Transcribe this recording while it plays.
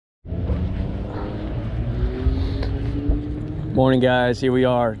Morning guys, here we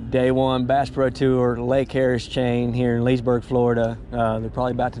are, day one Bass Pro Tour, Lake Harris chain here in Leesburg, Florida. They're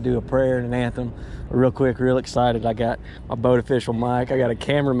probably about to do a prayer and an anthem. Real quick, real excited. I got my boat official Mike, I got a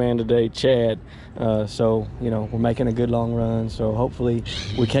cameraman today, Chad. So, you know, we're making a good long run. So hopefully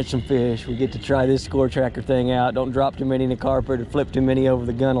we catch some fish. We get to try this score tracker thing out. Don't drop too many in the carpet or flip too many over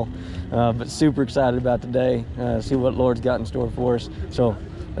the gunnel. But super excited about today. See what Lord's got in store for us. So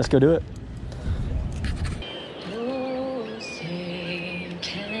let's go do it.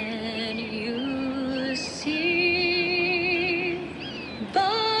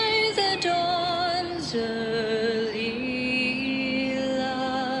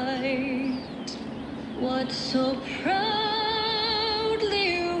 So proudly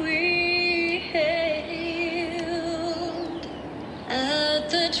we hailed at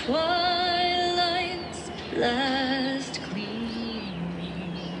the twilight's last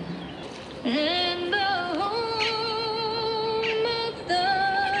gleaming, and the home of the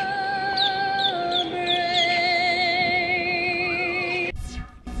brave.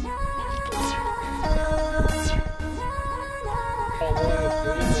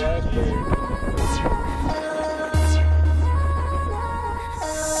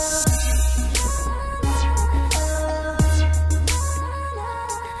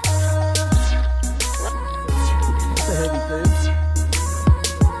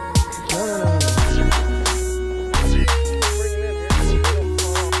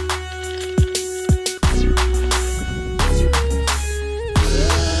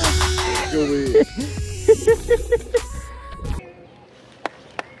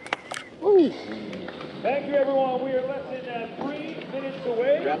 Thank you, everyone. We are less than 3 minutes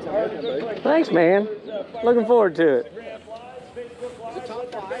away. Thanks, man. Looking forward to it.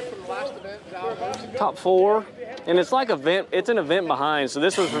 Top 5 from the last event. Top 4, and it's like event. It's an event behind. So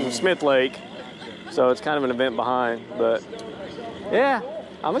this was from Smith Lake, so it's kind of an event behind. But yeah,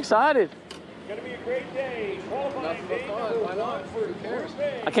 I'm excited. Gonna be a great day. Qualifying day number Why not? Who cares?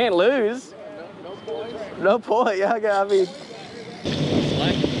 I can't lose. No points. No point. Yeah, I mean.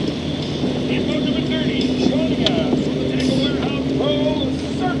 In boat number 30, joining us from the Tackle Warehouse Pro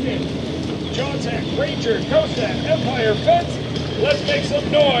Circuit, Jawtech, Ranger, Cosat, Empire Fence. Let's make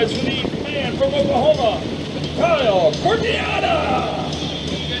some noise for the man from Oklahoma, Kyle Cordiana.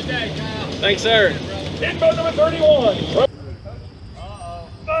 Good day, Kyle. Thanks, sir. In boat number 31. Uh-oh.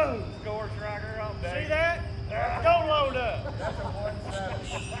 Boom! Score tracker on day. See that? Go load up. That's a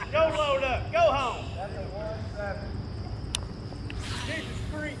 1-7. Go load up. Go home. That's a 1-7. Jesus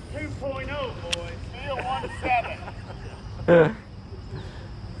Creek 2.0, boys. Still 1-7.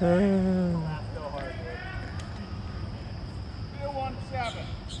 Still 1-7.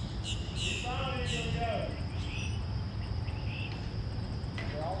 Finally, here we go.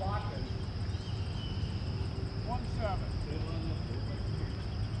 They're all watching. 1-7.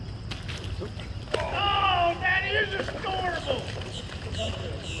 Oh, that is a scoreable.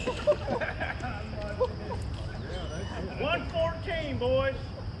 114, boys.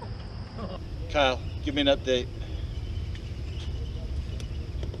 Kyle, give me an update.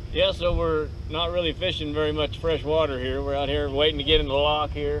 Yeah, so we're not really fishing very much fresh water here. We're out here waiting to get in the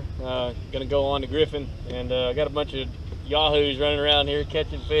lock here. Gonna go on to Griffin, and got a bunch of yahoos running around here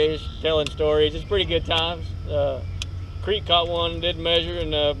catching fish, telling stories. It's pretty good times. Creek caught one, didn't measure,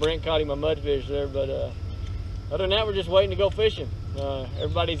 and Brent caught him a mudfish there. But other than that, we're just waiting to go fishing.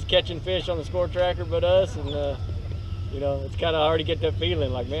 Everybody's catching fish on the score tracker but us, and you know, it's kind of hard to get that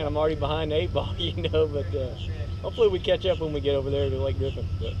feeling like, man, I'm already behind the 8 ball, you know. But hopefully we catch up when we get over there to Lake Griffin.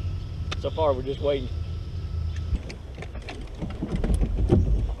 But so far, we're just waiting.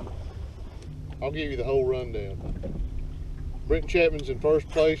 I'll give you the whole rundown. Brenton Chapman's in first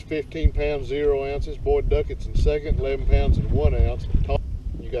place, 15 pounds 0 ounces. Boyd Duckett's in second, 11 pounds and 1 ounce.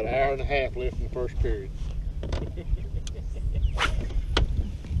 You got an hour and a half left in the first period.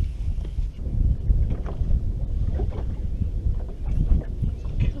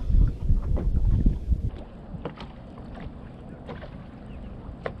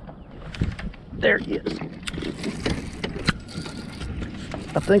 There he is.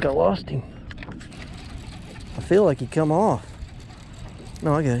 I think I lost him. I feel like he come off.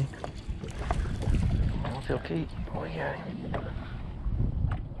 No, I got him. I'll tell Keith. Oh, we got him.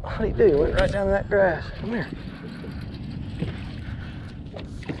 What'd he do? Went right down to that grass. Come here.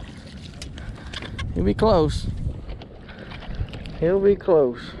 He'll be close. He'll be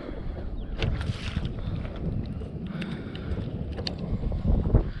close.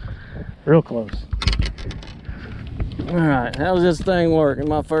 Real close. All right, how's this thing working?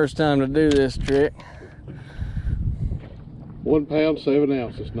 My first time to do this trick. 1 pound 7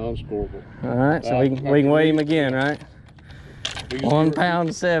 ounces, non-scorable. All right, so we can weigh him again, right? 1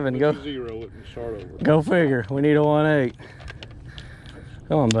 pound 7. Go. Zero it and start over. Go figure. We need a 1/8.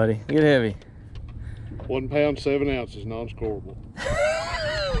 Come on, buddy. Get heavy. 1 pound 7 ounces, non-scoreable.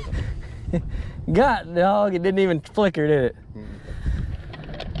 God, dog, it didn't even flicker, did it?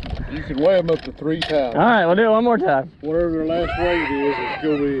 You can weigh them up to 3 times. All right, we'll do it one more time. Whatever their last weight is, it's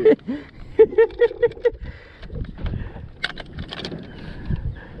gonna be it.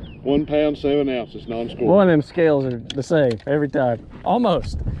 1 pound 7 ounces, non-scoreable. One of them scales are the same every time.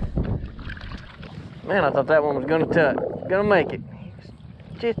 Almost. Man, I thought that one was gonna make it.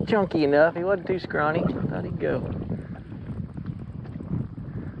 Just chunky enough. He wasn't too scrawny. I thought he'd go.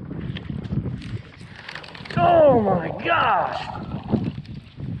 Oh my gosh!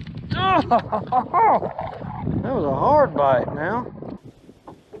 Oh, that was a hard bite now.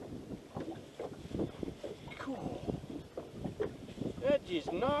 Cool. That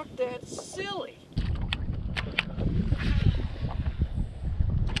just knocked that silly.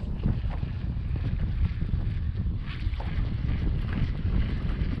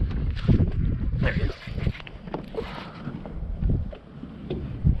 There you go.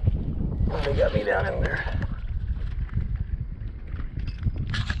 Oh, they got me down in there.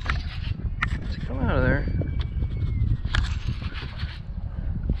 Come out of there.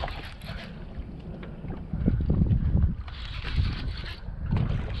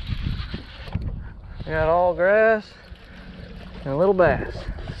 We got all grass and a little bass.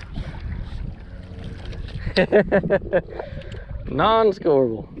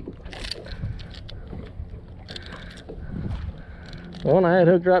 Non-scoreable. The one I had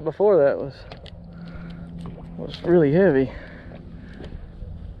hooked right before that was really heavy.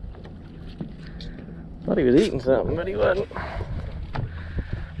 Thought he was eating something, but he wasn't.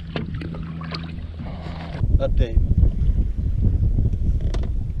 Update.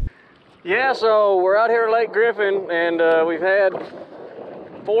 Yeah, so we're out here at Lake Griffin, and we've had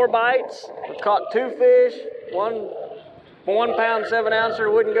 4 bites. We caught 2 fish. One 1 pound 7 ouncer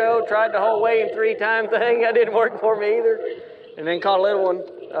wouldn't go. Tried the whole weigh him 3 time thing. That didn't work for me either. And then caught a little one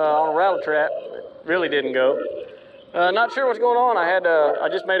on a rattle trap. It really didn't go. Not sure what's going on. I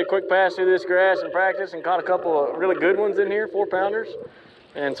just made a quick pass through this grass in practice and caught a couple of really good ones in here, 4-pounders.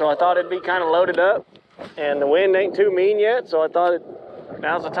 And so I thought it'd be kind of loaded up. And the wind ain't too mean yet, so I thought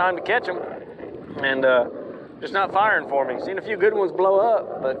now's the time to catch them. And just not firing for me. Seen a few good ones blow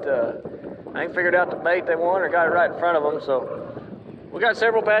up, but I ain't figured out the bait they want or got it right in front of them. So we got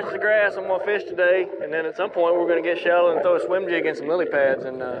several patches of grass I'm gonna fish today, and then at some point we're gonna get shallow and throw a swim jig in some lily pads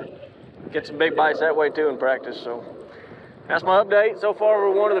and get some big bites that way too in practice. So that's my update. So far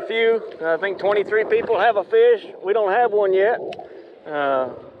we're one of the few. I think 23 people have a fish. We don't have one yet,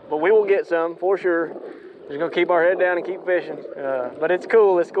 but we will get some for sure. Just gonna keep our head down and keep fishing. But it's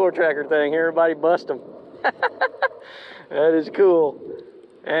cool, this score tracker thing. Hear everybody bust them. That is cool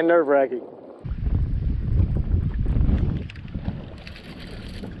and nerve-wracking.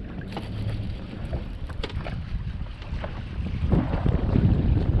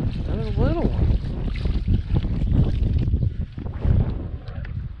 Another little one.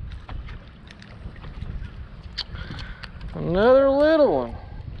 Another little one.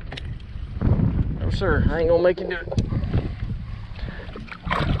 No sir, I ain't gonna make you do it.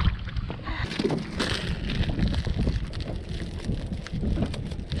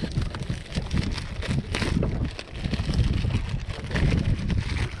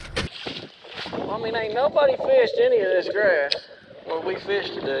 I mean, ain't nobody fished any of this grass when we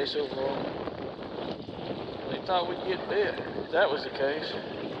fished today so far. They thought we'd get bit. If that was the case.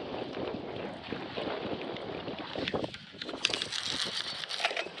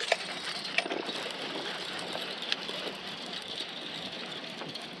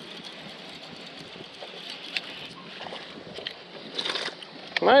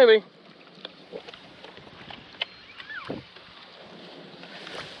 Maybe.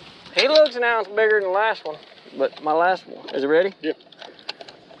 He looks an ounce bigger than the last one, but my last one. Is it ready? Yep.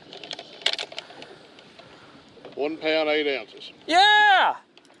 1 pound 8 ounces. Yeah!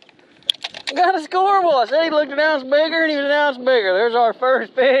 Got a scoreable. I said he looked an ounce bigger, and he was an ounce bigger. There's our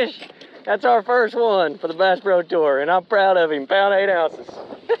first fish. That's our first one for the Bass Pro Tour, and I'm proud of him. 1 pound 8 ounces.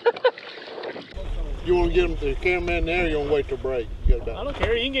 You want to get him to the cameraman now, or you want to wait till break? You got about I don't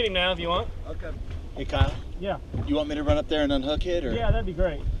care. You can get him now if you want. Okay. Hey Kyle. Yeah. You want me to run up there and unhook it, or? Yeah, that'd be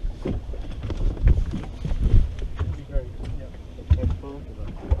great. That'd be great.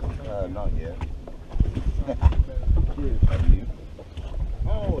 Yeah. Not yet.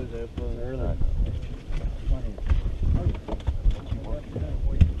 always have fun early.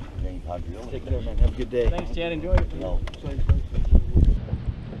 Take care, man. Have a good day. Thanks, Chad. Enjoy it. No. Third place.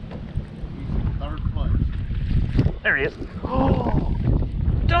 There he is.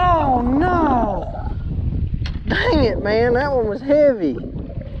 Oh no! Dang it, man, that one was heavy.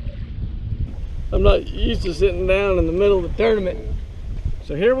 I'm not used to sitting down in the middle of the tournament.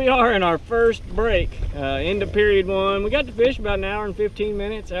 So here we are in our first break, into period one. We got to fish about an hour and 15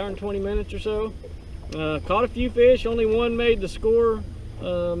 minutes, hour and 20 minutes or so. Caught a few fish, only one made the score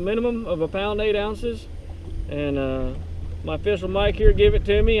minimum of 1 pound 8 ounces. And my official Mike here give it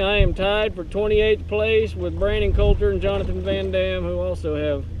to me. I am tied for 28th place with Brandon Coulter and Jonathan Van Dam, who also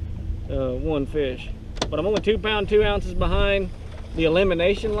have one fish. But I'm only 2 pound 2 ounces behind the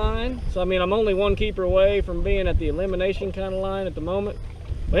elimination line. So I mean, I'm only 1 keeper away from being at the elimination kind of line at the moment.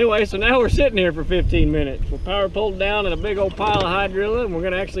 But anyway, so now we're sitting here for 15 minutes. We're power pulled down in a big old pile of hydrilla, and we're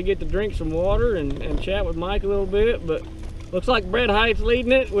gonna actually get to drink some water and chat with Mike a little bit. But looks like Brett Height's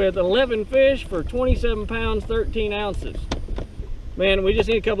leading it with 11 fish for 27 pounds 13 ounces. Man, we just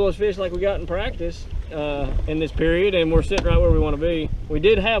need a couple of those fish like we got in practice in this period, and we're sitting right where we want to be. We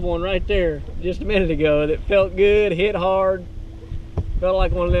did have one right there just a minute ago that felt good, hit hard, felt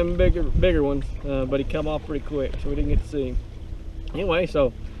like one of them bigger ones, but he come off pretty quick, so we didn't get to see him. Anyway,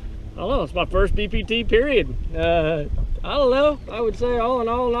 so I don't know, it's my first BPT period. I don't know, I would say all in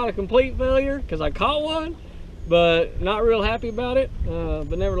all not a complete failure because I caught one, but not real happy about it.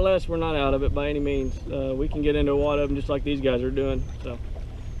 But nevertheless, we're not out of it by any means. We can get into a lot of them just like these guys are doing. So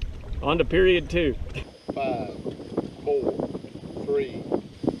on to period 2. 5, 4, 3,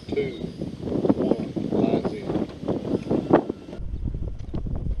 2, 1. Lines in.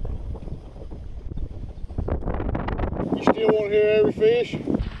 You still want to hear every fish?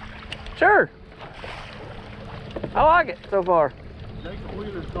 Sure. I like it so far. Jacob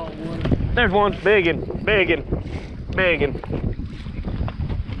Wheeler's caught one. There's one, biggin'.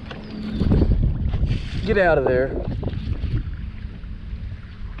 Get out of there.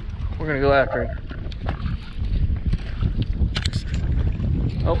 We're gonna go after him.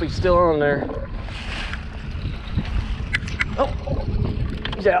 Hope he's still on there. Oh,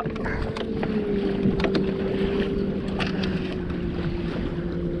 he's out.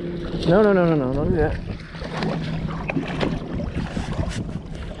 No, don't do that.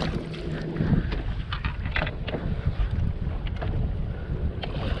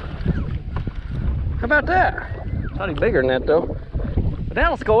 How about that? Thought he's bigger than that though. But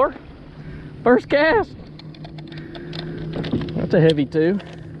that'll score. First cast. That's a heavy 2.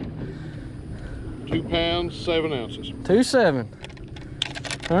 2 pounds 7 ounces. 2.7.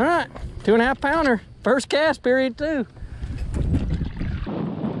 All right, 2.5 pounder. First cast, period 2.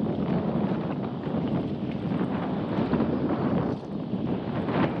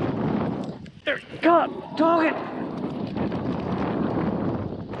 There, God, dog it.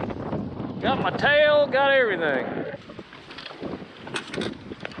 Got my tail, got everything.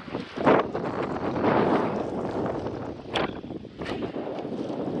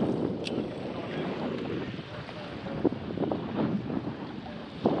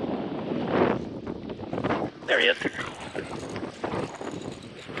 There he is.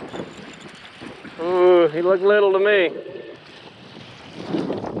 Ooh, he looked little to me.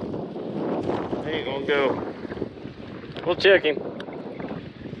 He ain't gonna go. We'll check him.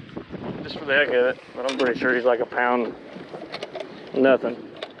 Just for the heck of it, but I'm pretty sure he's like 1 pound nothing.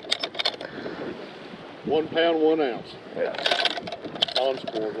 1 pound 1 ounce. Yeah.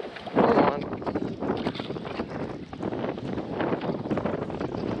 Unscorable. Come on.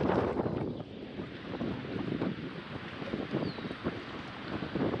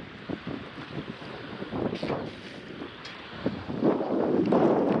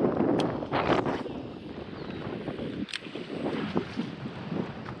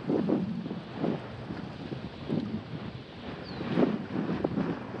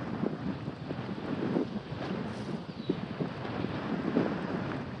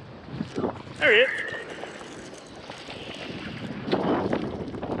 There he is.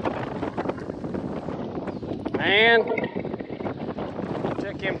 Man,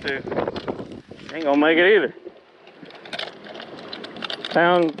 check him too. Ain't gonna make it either. 1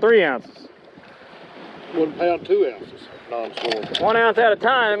 pound 3 ounces. 1 pound 2 ounces. Non-scorable. 1 ounce at a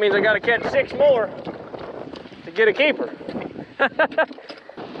time. That means I gotta catch 6 more to get a keeper.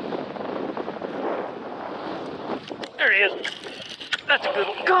 There he is. That's a good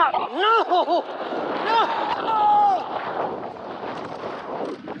one. God, no! No!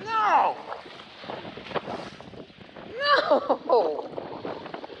 No!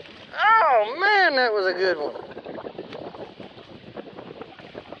 Oh man, that was a good one.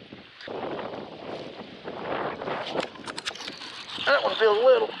 That one feels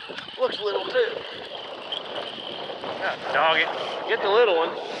little. Looks little too. God, dog it. Get the little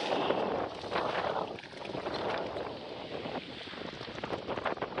one.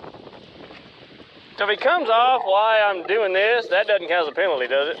 So if he comes off while I'm doing this, that doesn't count as a penalty,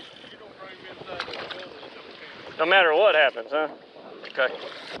 does it? No matter what happens, huh? Okay.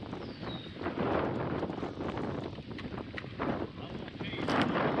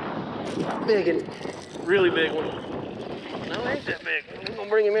 Big one. Really big one. No, it ain't that big. We're gonna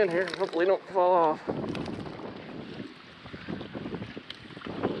bring him in here. Hopefully he don't fall off.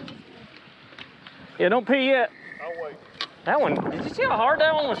 Yeah, don't pee yet. I'll wait. That one, did you see how hard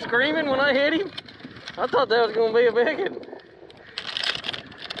that one was screaming when I hit him? I thought that was gonna be a big one.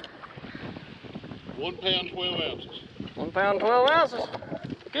 1 pound, 12 ounces. 1 pound, 12 ounces.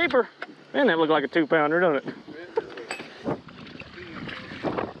 Keeper. Man, that looked like a 2-pounder, doesn't it?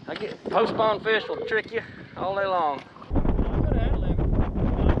 I get post-spawn fish will trick you all day long.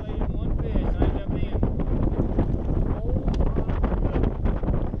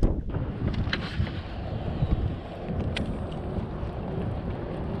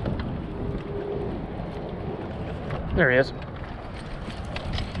 There he is.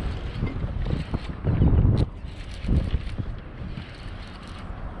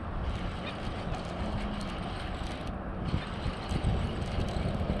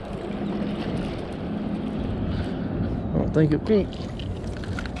 I don't think he'll keep.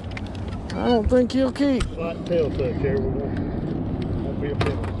 I don't think he'll keep. Slight tail touch here. Won't be a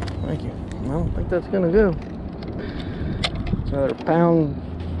penalty. Thank you. I don't think that's gonna go. It's another pound,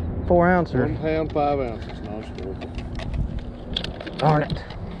 4 ouncer. 1 pound, 5 ounces. Non-storable. Darn it.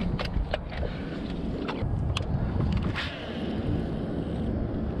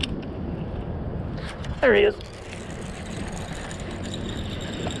 There he is.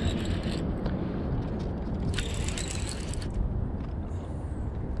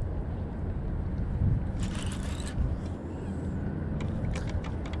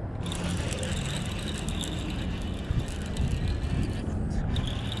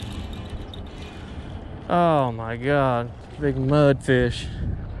 Oh my God, big mud fish.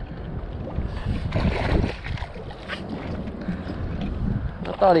 I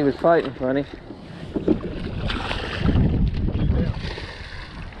thought he was fighting funny.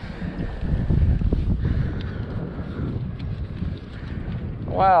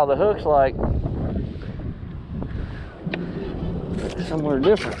 Wow, the hook's like somewhere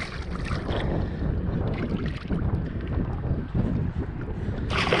different.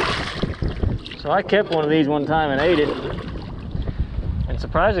 So I kept one of these one time and ate it, and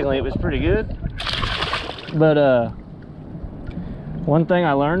surprisingly it was pretty good. But one thing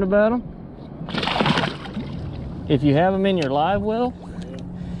I learned about them, if you have them in your live well,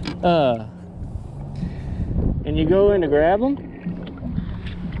 and you go in to grab them,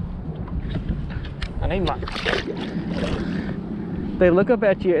 I need my, they look up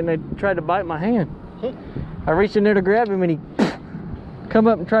at you and they try to bite my hand. I reached in there to grab him and he come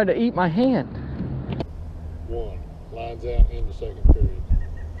up and tried to eat my hand. 1. Lines out in the second period.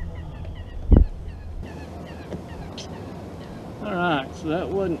 All right, so that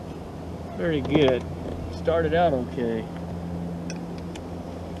wasn't very good. Started out okay.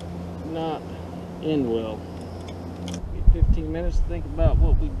 Not end well. Get 15 minutes to think about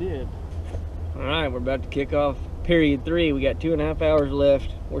what we did. All right, we're about to kick off period 3. We got 2.5 hours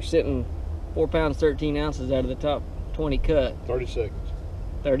left. We're sitting 4 pounds, 13 ounces out of the top 20 cut. 30 seconds.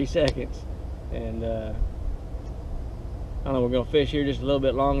 30 seconds. And I don't know, we're gonna fish here just a little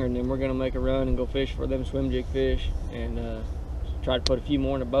bit longer and then we're gonna make a run and go fish for them swim jig fish and try to put a few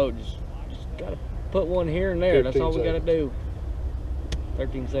more in the boat. Just gotta put one here and there. That's all we gotta do.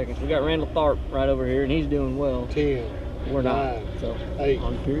 13 seconds. We got Randall Tharp right over here and he's doing well. 10. We're 9, not. So 8,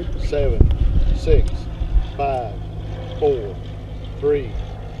 on period 7, 6, 5, 4, 3,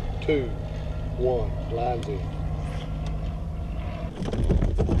 2, 1. Lines in.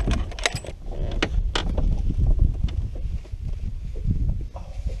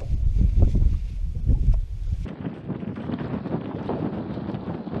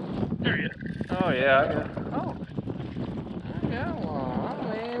 Oh yeah, I got one. I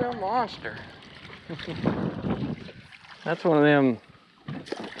mean, a monster. That's one of them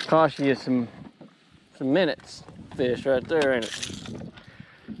cost you some minutes fish right there, ain't it?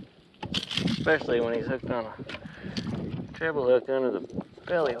 Especially when he's hooked on a treble hook under the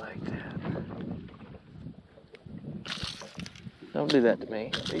belly like that. Don't do that to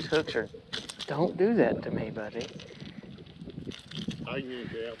me. These hooks are. Don't do that to me, buddy. I can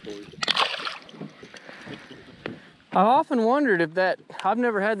yank it out for you. I've often wondered if that, I've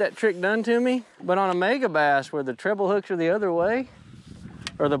never had that trick done to me, but on a mega bass where the treble hooks are the other way,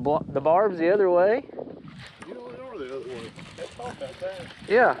 or the barb's the other way. You know, they are the other way. That's off that there.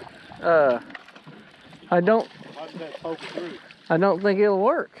 Yeah. I don't Watch that poke through. think it'll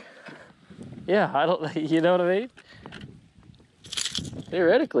work. Yeah, I don't, you know what I mean?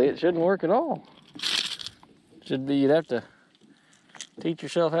 Theoretically, it shouldn't work at all. Should be, you'd have to teach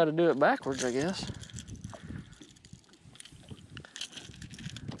yourself how to do it backwards, I guess.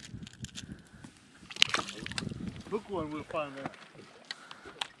 Hook one, we'll find out.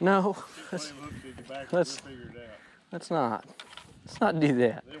 No, let's not do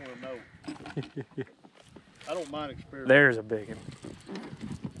that. They want to know. I don't mind experimenting. There's a big one.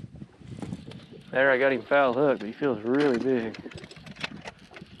 There, I got him foul hooked, but he feels really big.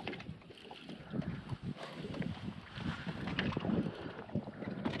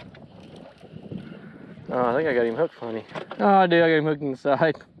 Oh, I think I got him hooked funny. Oh, I do, I got him hooked in the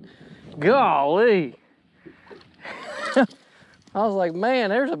side. Golly! I was like, man,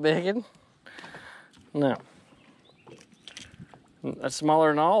 there's a big one. No. That's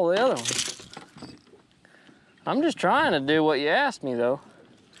smaller than all the other ones. I'm just trying to do what you asked me, though.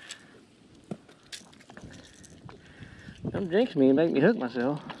 Don't jinx me and make me hook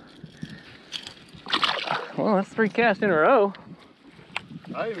myself. Well, that's 3 casts in a row.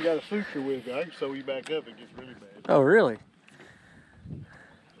 I even got a suture with you. I can sew you back up. It gets really bad. Oh, really?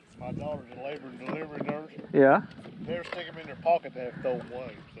 My daughter's a labor and delivery nurse. Yeah. They'll stick them in their pocket. They have to throw them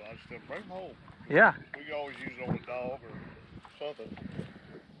away. So I just said, bring them home. Yeah. We can always use it on a dog or something.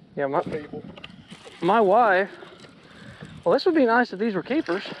 Yeah, People. my wife, well, this would be nice if these were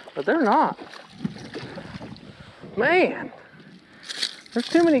keepers, but they're not. Man, there's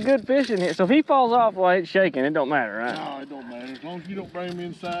too many good fish in here. So if he falls off while it's shaking, it don't matter, right? No, it don't matter. As long as you don't bring him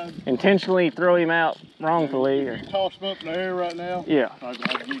inside. Intentionally throw him out wrongfully. If you toss him up in the air right now, Yeah. I'll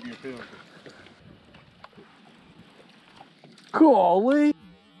give you a penalty. Golly.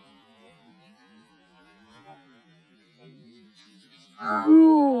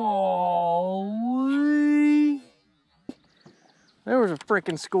 Golly. There was a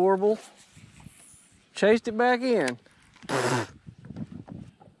freaking scorbel. Chased it back in.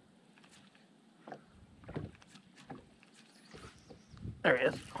 There he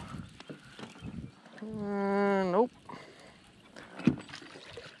is. Nope.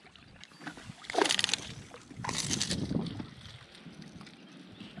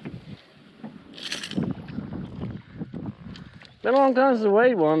 Been a long time since I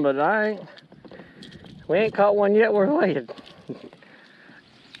weighed one, but we ain't caught one yet worth weighing.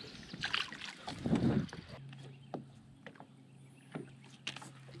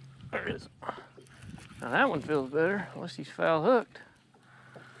 There it is. Now that one feels better, unless he's foul hooked.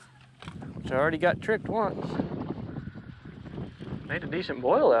 Which I already got tricked once. Made a decent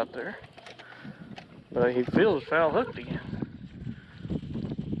boil out there. But he feels foul hooked again.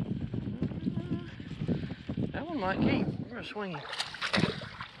 That one might keep. We're gonna swing him.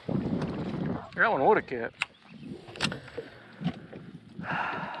 That one would have kept.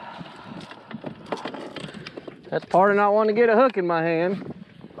 That's part of not wanting to get a hook in my hand.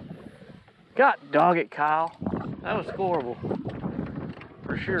 God dog it, Kyle. That was horrible.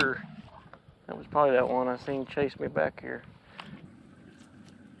 For sure. That was probably that one I seen chase me back here.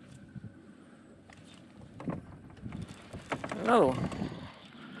 Another one.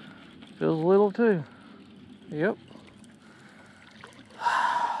 Feels a little too. Yep.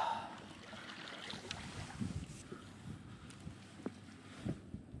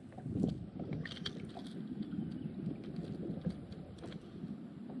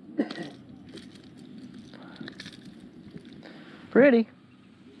 Pretty.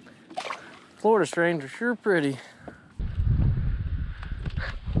 Florida strains are sure pretty.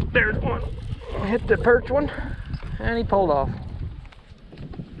 There's one. Hit the perch one, and he pulled off.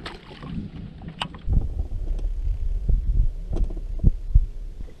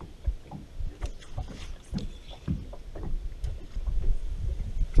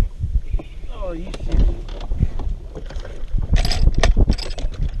 Oh, you serious?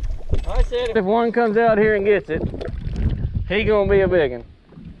 I said if one comes out here and gets it, he gonna be a big one.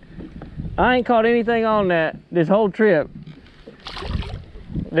 I ain't caught anything on that this whole trip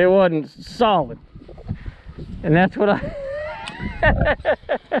that wasn't solid. And that's what I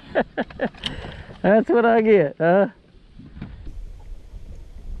that's what I get, huh?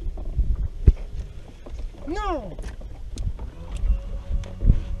 No!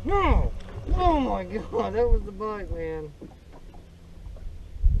 No! Oh my God, that was the bite, man.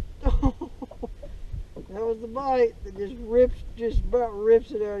 That was the bite that just about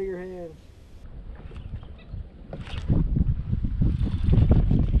rips it out of your hands.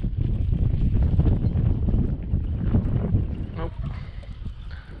 Nope.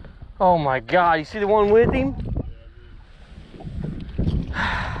 Oh my God, you see the one with him?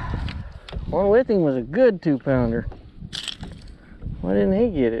 One with him was a good 2-pounder. Why didn't he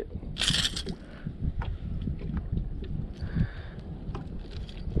get it?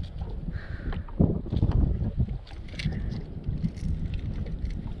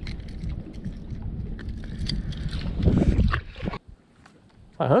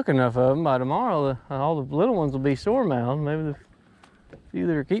 I hook enough of them by tomorrow, all the little ones will be sore mouthed. Maybe the few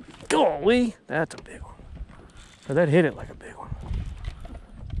that are keep. Golly, that's a big one. But that hit it like a big one.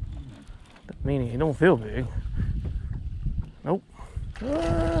 Doesn't mean he don't feel big. Nope.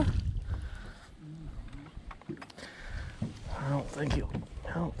 I don't think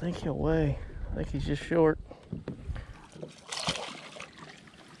he'll weigh. I think he's just short.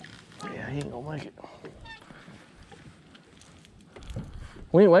 Yeah, he ain't gonna make it.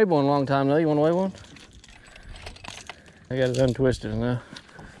 We ain't weighed one in a long time though. You wanna weigh one? I got it untwisted now.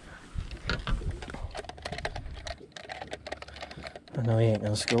 I know he ain't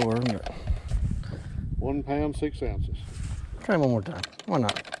gonna score, but 1 pound 6 ounces. try him one more time. Why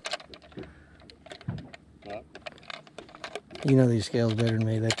not? Right. You know these scales better than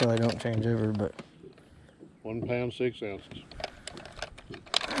me. They probably don't change over, but 1 pound 6 ounces.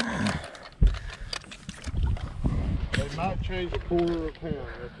 They might change a quarter of a pound.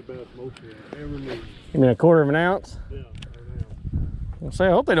 That's about most of it ever need. you mean a quarter of an ounce? Yeah, an ounce. I'll say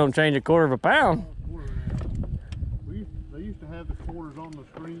I hope they don't change a quarter of a pound. Quarter of an ounce. They used to have the quarters on the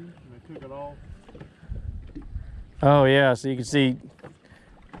screen, and they took it off. Oh yeah, so you can see.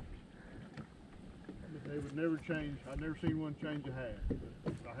 But they would never change. I've never seen one change a half.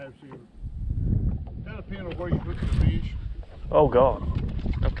 But I have seen. Kind of depends on where you put the fish. Oh God.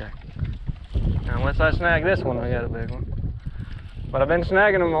 Okay. Now, unless I snag this one, I got a big one. But I've been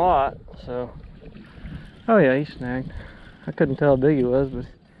snagging them a lot, so. Oh yeah, he's snagged. I couldn't tell how big he was, but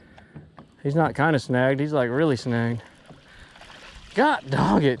he's not kind of snagged. He's like really snagged. God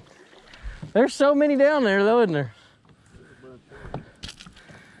dog it. There's so many down there though, isn't there?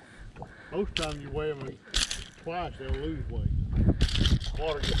 Most times you weigh them twice, they'll lose weight.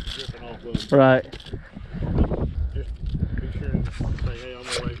 Water gets dripping off of them. Right. Just be sure and say, hey, I'm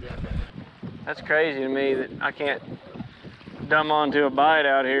gonna weigh that. That's crazy to me that I can't dumb onto a bite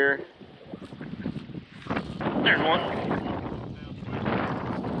out here. There's one.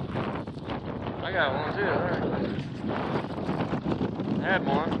 I got one too. There. Had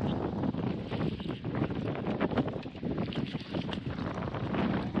one.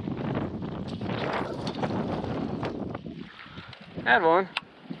 Had one.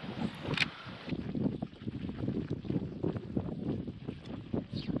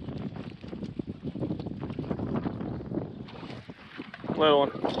 Little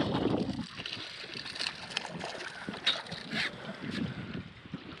one.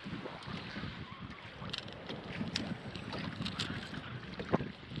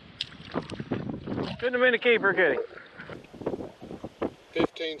 Couldn't have been a keeper, could he?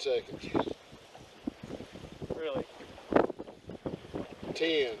 15 seconds. Really?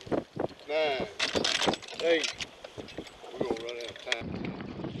 10, 9, 8. We're gonna run out of time.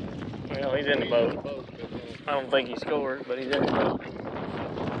 Well, he's in the boat. I don't think he scored, but he's in the boat.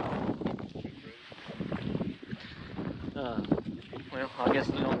 Well, I guess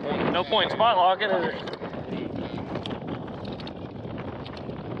there's no point in spot locking, is there?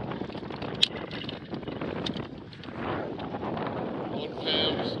 1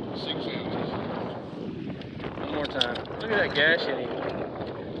 pound 6 ounces. One more time. Look at that gash in him.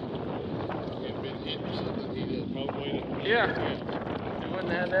 He's been hitting something. He doesn't know when. Yeah. If he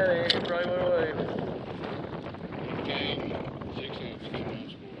wouldn't have had that in, he probably would have weighed. Gain 6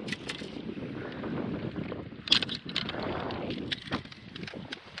 ounces.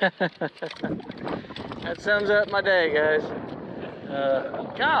 Nice That sums up my day, guys.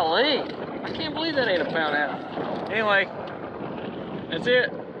 Golly, I can't believe that ain't a pound out. Anyway, that's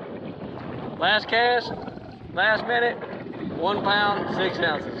it. Last cast, last minute, 1 pound, 6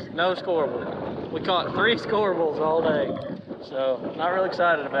 ounces. No scoreable. We caught 3 scoreables all day. So, not really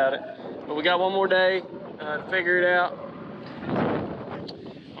excited about it. But we got one more day to figure it out.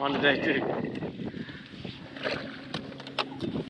 On to day 2.